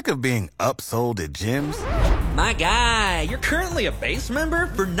of being upsold at gyms? My guy, you're currently a base member?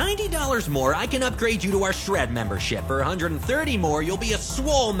 For $90 more, I can upgrade you to our Shred membership. For $130 more, you'll be a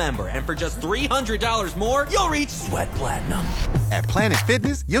Swole member. And for just $300 more, you'll reach Sweat Platinum. At Planet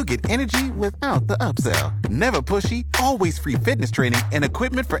Fitness, you'll get energy without the upsell. Never pushy, always free fitness training and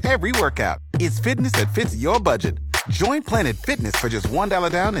equipment for every workout. It's fitness that fits your budget. Join Planet Fitness for just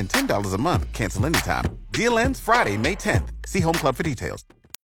 $1 down and $10 a month. Cancel anytime. Deal ends Friday, May 10th. See Home Club for details.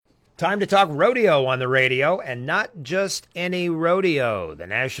 Time to talk rodeo on the radio, and not just any rodeo. The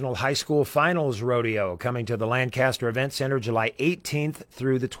National High School Finals Rodeo coming to the Lancaster Event Center July 18th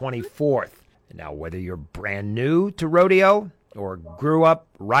through the 24th. Now, whether you're brand new to rodeo or grew up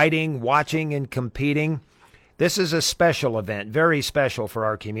riding, watching, and competing, this is a special event, very special for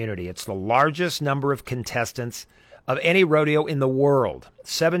our community. It's the largest number of contestants of any rodeo in the world.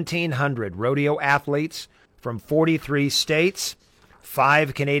 1,700 rodeo athletes from 43 states,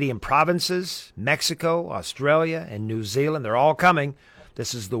 5 Canadian provinces, Mexico, Australia, and New Zealand. They're all coming.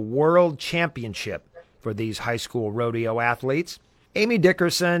 This is the World Championship for these high school rodeo athletes. Amy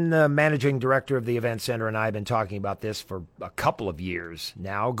Dickerson, the managing director of the Event Center, and I have been talking about this for a couple of years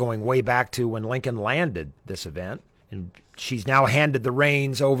now, going way back to when Lincoln landed this event. And she's now handed the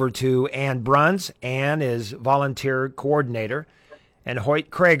reins over to Ann Bruns. Ann is volunteer coordinator, and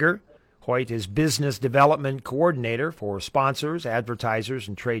Hoyt Krager. Hoyt is business development coordinator for sponsors, advertisers,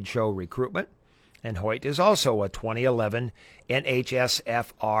 and trade show recruitment. And Hoyt is also a 2011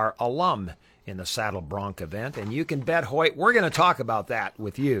 NHSFR alum in the Saddle Bronc event. And you can bet, Hoyt, we're going to talk about that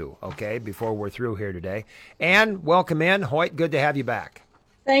with you, okay, before we're through here today. And welcome in. Hoyt, good to have you back.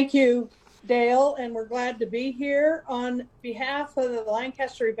 Thank you, Dale, and we're glad to be here. On behalf of the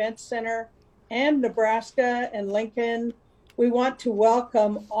Lancaster Event Center and Nebraska and Lincoln, we want to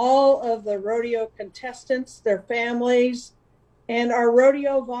welcome all of the rodeo contestants, their families, and our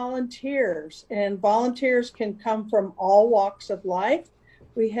rodeo volunteers. And volunteers can come from all walks of life.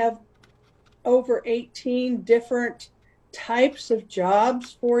 We have over 18 different types of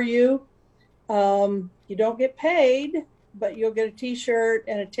jobs for you. You don't get paid, but you'll get a t-shirt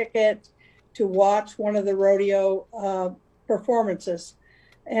and a ticket to watch one of the rodeo performances.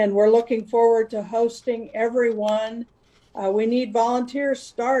 And we're looking forward to hosting everyone. We need volunteers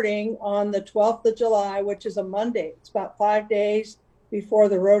starting on the 12th of July, which is a Monday. It's about 5 days before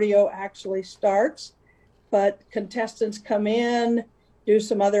the rodeo actually starts. But contestants come in, do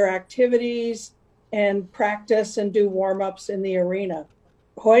some other activities, and practice and do warm-ups in the arena.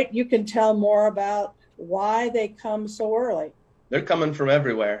 Hoyt, you can tell more about why they come so early. They're coming from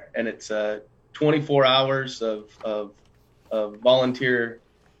everywhere, and it's 24 hours of volunteer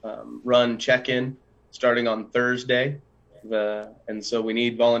run check-in starting on Thursday. And so we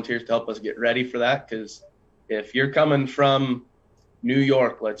need volunteers to help us get ready for that, because if you're coming from New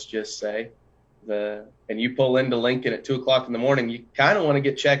York, let's just say, and you pull into Lincoln at 2 o'clock in the morning, you kind of want to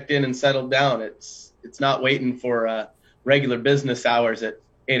get checked in and settled down. It's not waiting for regular business hours at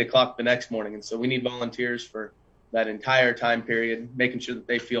 8 o'clock the next morning. And so we need volunteers for that entire time period, making sure that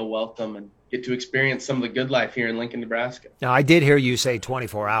they feel welcome and get to experience some of the good life here in Lincoln, Nebraska. Now, I did hear you say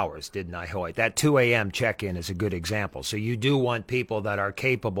 24 hours, didn't I, Hoyt? That 2 a.m. check-in is a good example. So you do want people that are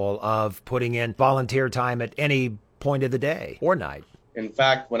capable of putting in volunteer time at any point of the day or night. In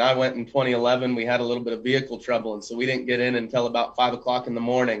fact, when I went in 2011, we had a little bit of vehicle trouble, and so we didn't get in until about 5 o'clock in the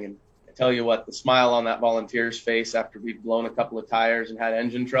morning. And I tell you what, the smile on that volunteer's face after we'd blown a couple of tires and had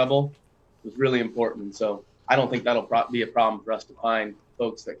engine trouble was really important. So I don't think that'll be a problem for us to find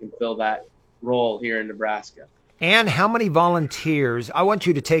folks that can fill that role here in Nebraska. And how many volunteers? I want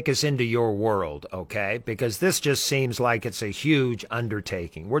you to take us into your world, okay? Because this just seems like it's a huge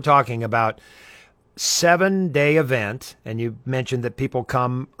undertaking. We're talking about 7-day event, and you mentioned that people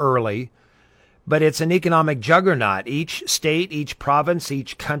come early, but it's an economic juggernaut. Each state, each province,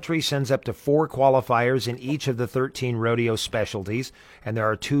 each country sends up to 4 qualifiers in each of the 13 rodeo specialties, and there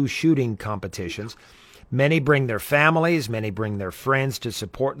are 2 shooting competitions. Many bring their families, many bring their friends to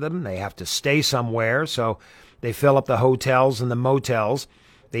support them. They have to stay somewhere, so they fill up the hotels and the motels.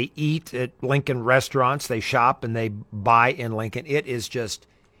 They eat at Lincoln restaurants, they shop, and they buy in Lincoln. It is just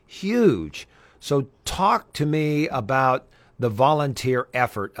huge. So talk to me about the volunteer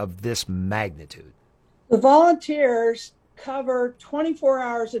effort of this magnitude. The volunteers cover 24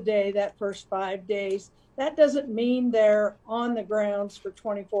 hours a day that first 5 days. That doesn't mean they're on the grounds for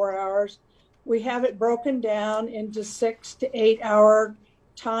 24 hours. We have it broken down into 6 to 8 hour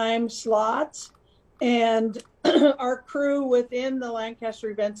time slots. And our crew within the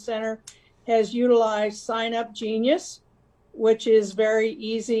Lancaster Event Center has utilized Sign Up Genius, which is very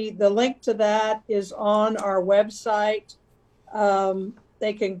easy. The link to that is on our website.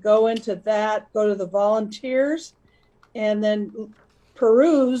 they can go into that, go to the volunteers, and then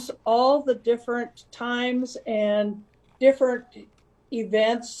peruse all the different times and different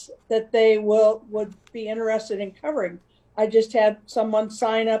events that they would be interested in covering. I just had someone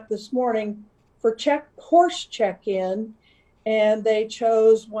sign up this morning for horse check-in, and they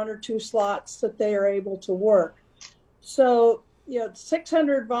chose 1 or 2 slots that they are able to work. So,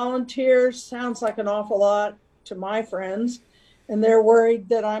 600 volunteers sounds like an awful lot to my friends, and they're worried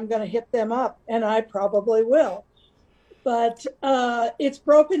that I'm going to hit them up, and I probably will. But it's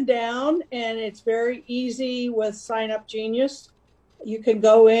broken down, and it's very easy with Sign Up Genius. You can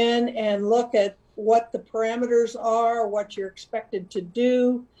go in and look at what the parameters are, what you're expected to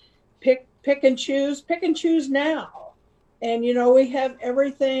do, pick and choose now. And, we have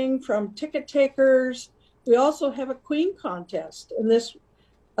everything from ticket takers. We also have a queen contest, and this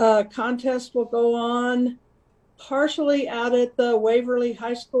contest will go on partially out at the Waverly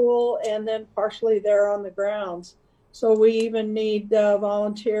High School and then partially there on the grounds. So we even need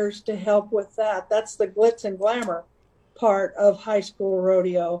volunteers to help with that. That's the glitz and glamour part of high school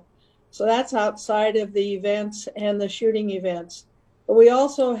rodeo. So that's outside of the events and the shooting events. But we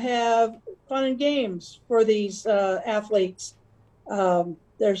also have fun and games for these athletes.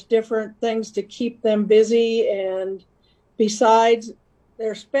 There's different things to keep them busy, and besides,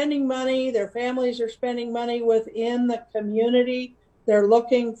 they're spending money, their families are spending money within the community. They're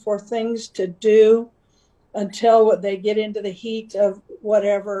looking for things to do until they get into the heat of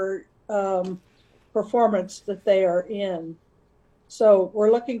whatever performance that they are in. So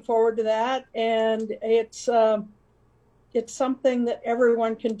we're looking forward to that, and it's something that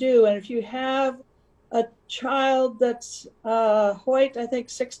everyone can do. And if you have a child that's Hoyt, I think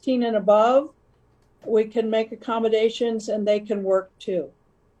 16 and above, we can make accommodations and they can work too.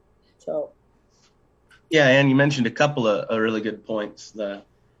 So, yeah, and you mentioned a couple of really good points.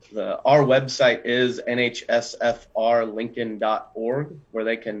 Our website is nhsfrlincoln.org, where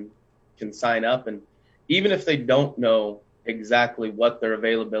they can sign up, and even if they don't know exactly what their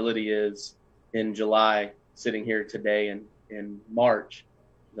availability is in July, sitting here today in March,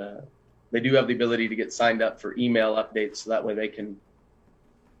 they do have the ability to get signed up for email updates, so that way they can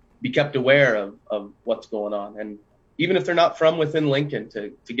be kept aware of what's going on. And even if they're not from within Lincoln,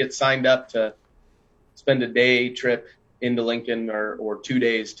 to get signed up to spend a day trip into Lincoln or 2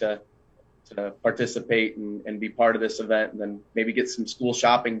 days to participate and be part of this event, and then maybe get some school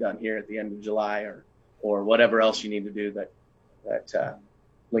shopping done here at the end of July or whatever else you need to do that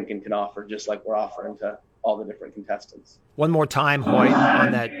Lincoln can offer, just like we're offering to all the different contestants. One more time, Hoyt,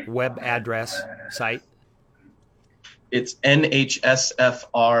 on that web address site. It's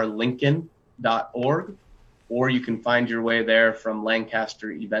nhsfrlincoln.org, or you can find your way there from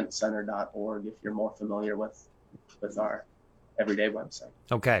lancastereventcenter.org if you're more familiar with our everyday website.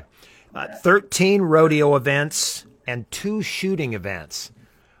 Okay. 13 rodeo events and 2 shooting events.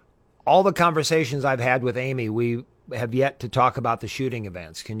 All the conversations I've had with Amy, we have yet to talk about the shooting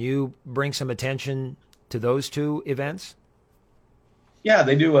events. Can you bring some attention to those 2 events? Yeah,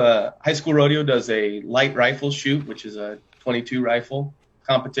 they do. High school rodeo does a light rifle shoot, which is a .22 rifle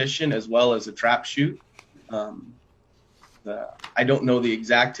competition, as well as a trap shoot. I don't know the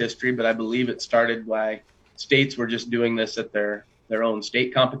exact history, but I believe it started by states were just doing this at their own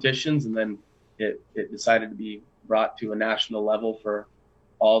state competitions, and then it decided to be brought to a national level for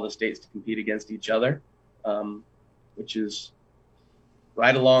all the states to compete against each other, which is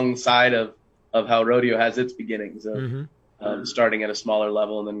right alongside of how rodeo has its beginnings of starting at a smaller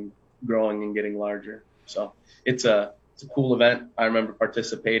level and then growing and getting larger. So it's a cool event. I remember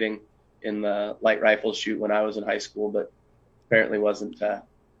participating in the light rifle shoot when I was in high school, but apparently wasn't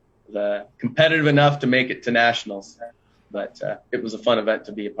the competitive enough to make it to nationals. But it was a fun event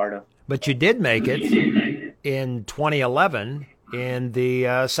to be a part of. But you did make it in 2011 in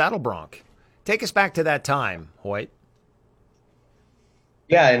the Saddle Bronc. Take us back to that time, Hoyt.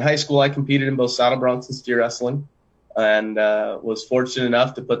 Yeah, in high school I competed in both saddle broncs and steer wrestling, and was fortunate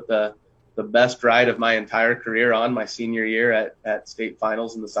enough to put the best ride of my entire career on my senior year at state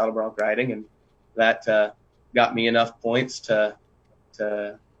finals in the saddle bronc riding, and that got me enough points to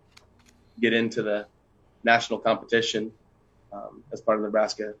get into the national competition as part of the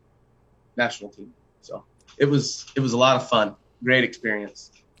Nebraska national team. So it was a lot of fun, great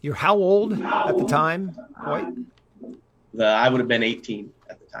experience. You're how old at the time, Hoyt? I would have been 18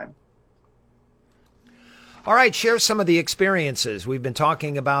 at the time. All right, share some of the experiences. We've been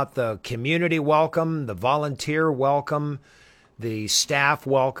talking about the community welcome, the volunteer welcome, the staff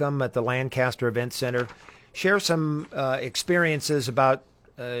welcome at the Lancaster Event Center. Share some experiences about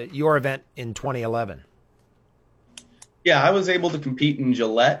your event in 2011. Yeah, I was able to compete in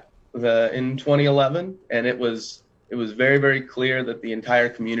Gillette in 2011, and it was very, very clear that the entire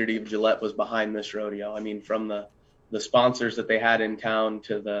community of Gillette was behind this rodeo. I mean, from the sponsors that they had in town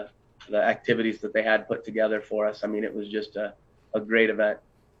to the activities that they had put together for us. I mean, it was just a great event.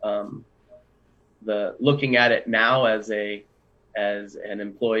 Looking at it now as an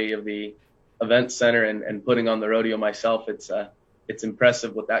employee of the event center and putting on the rodeo myself, it's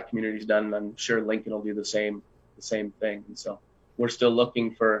impressive what that community's done, and I'm sure Lincoln will do the same thing. And so we're still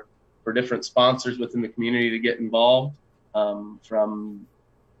looking for different sponsors within the community to get involved, from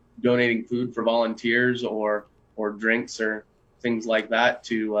donating food for volunteers or drinks or things like that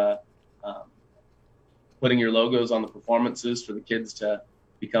to putting your logos on the performances for the kids to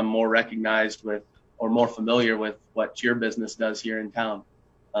become more recognized with or more familiar with what your business does here in town,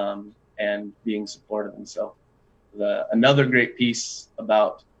 and being supportive. And so another great piece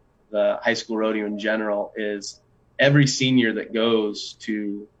about the high school rodeo in general is every senior that goes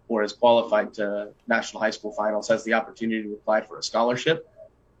to or is qualified to National High School Finals has the opportunity to apply for a scholarship.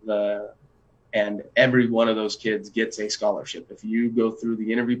 And every one of those kids gets a scholarship. If you go through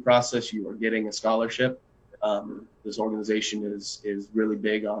the interview process, you are getting a scholarship. This organization is really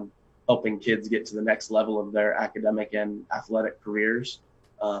big on helping kids get to the next level of their academic and athletic careers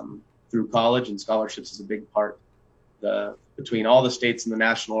through college, and scholarships is a big part. Between all the states and the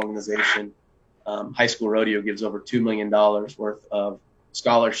national organization, High School Rodeo gives over $2 million worth of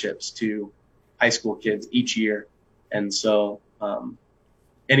scholarships to high school kids each year. And so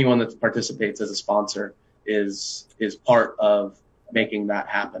anyone that participates as a sponsor is part of making that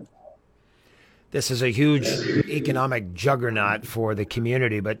happen. This is a huge economic juggernaut for the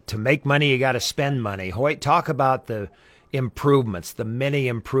community, but to make money, you got to spend money. Hoyt, talk about the improvements, the many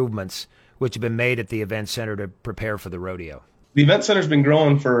improvements which have been made at the event center to prepare for the rodeo. The event center's been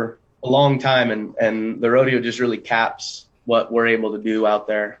growing for a long time, and the rodeo just really caps what we're able to do out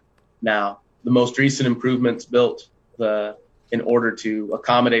there now. The most recent improvements built in order to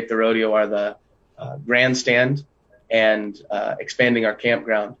accommodate the rodeo are the grandstand and expanding our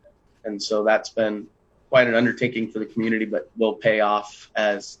campground. And so that's been quite an undertaking for the community, but will pay off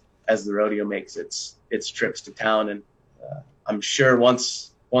as the rodeo makes its trips to town. And I'm sure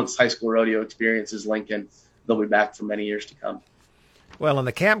once High School Rodeo experiences Lincoln, they'll be back for many years to come. Well, in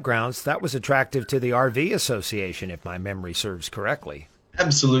the campgrounds, that was attractive to the RV Association, if my memory serves correctly.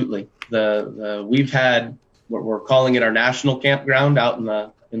 Absolutely. We're calling it our national campground out in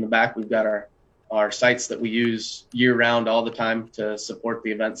the back. We've got our sites that we use year round all the time to support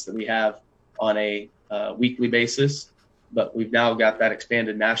the events that we have on a weekly basis. But we've now got that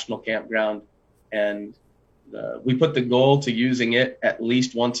expanded national campground, and we put the goal to using it at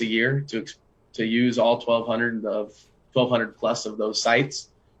least once a year to use all 1,200 plus of those sites.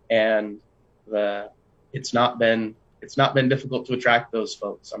 And it's not been difficult to attract those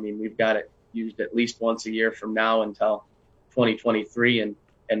folks. I mean, we've got it used at least once a year from now until 2023,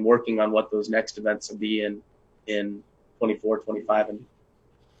 and working on what those next events will be in 24, 25, and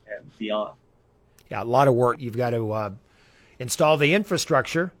beyond. Yeah, a lot of work. You've got to install the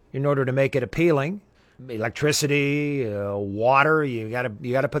infrastructure in order to make it appealing. Electricity, water. You got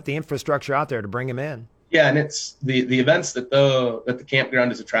to put the infrastructure out there to bring them in. Yeah, and it's the events that the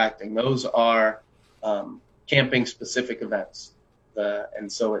campground is attracting. Those are camping specific events,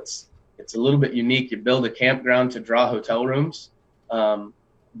 and so it's a little bit unique. You build a campground to draw hotel rooms,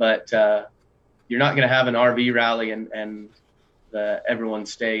 but you're not going to have an RV rally and everyone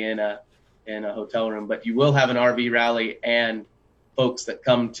stay in a hotel room. But you will have an RV rally and folks that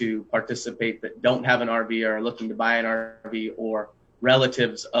come to participate that don't have an RV or are looking to buy an RV, or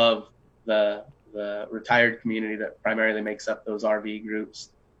relatives of the retired community that primarily makes up those RV groups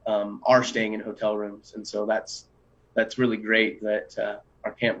are staying in hotel rooms. And so that's really great that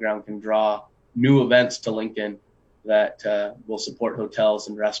our campground can draw new events to Lincoln that will support hotels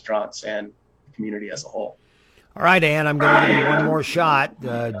and restaurants and the community as a whole. All right, Ann, I'm going to give you one more shot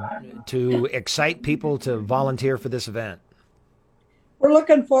to excite people to volunteer for this event. We're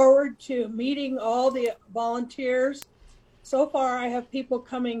looking forward to meeting all the volunteers. So far, I have people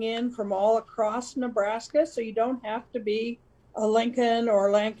coming in from all across Nebraska, so you don't have to be a Lincoln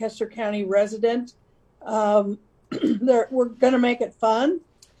or Lancaster County resident. We're going to make it fun,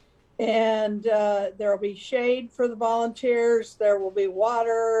 and there will be shade for the volunteers. There will be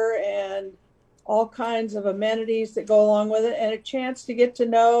water and all kinds of amenities that go along with it, and a chance to get to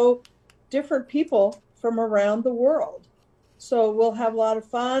know different people from around the world. So we'll have a lot of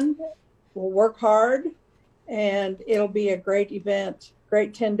fun. We'll work hard, and it'll be a great event.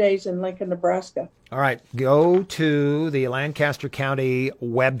 Great 10 days in Lincoln, Nebraska. All right, go to the Lancaster County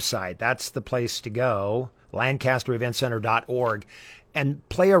website. That's the place to go. LancasterEventCenter.org. And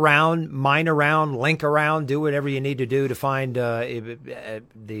play around, mine around, link around, do whatever you need to do to find the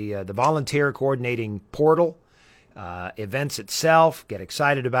volunteer coordinating portal, events itself. Get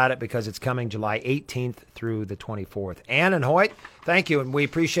excited about it because it's coming July 18th through the 24th. Ann and Hoyt, thank you, and we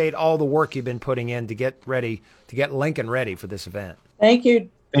appreciate all the work you've been putting in to get Lincoln ready for this event. Thank you.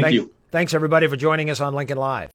 Thank you. Thanks, everybody, for joining us on Lincoln Live.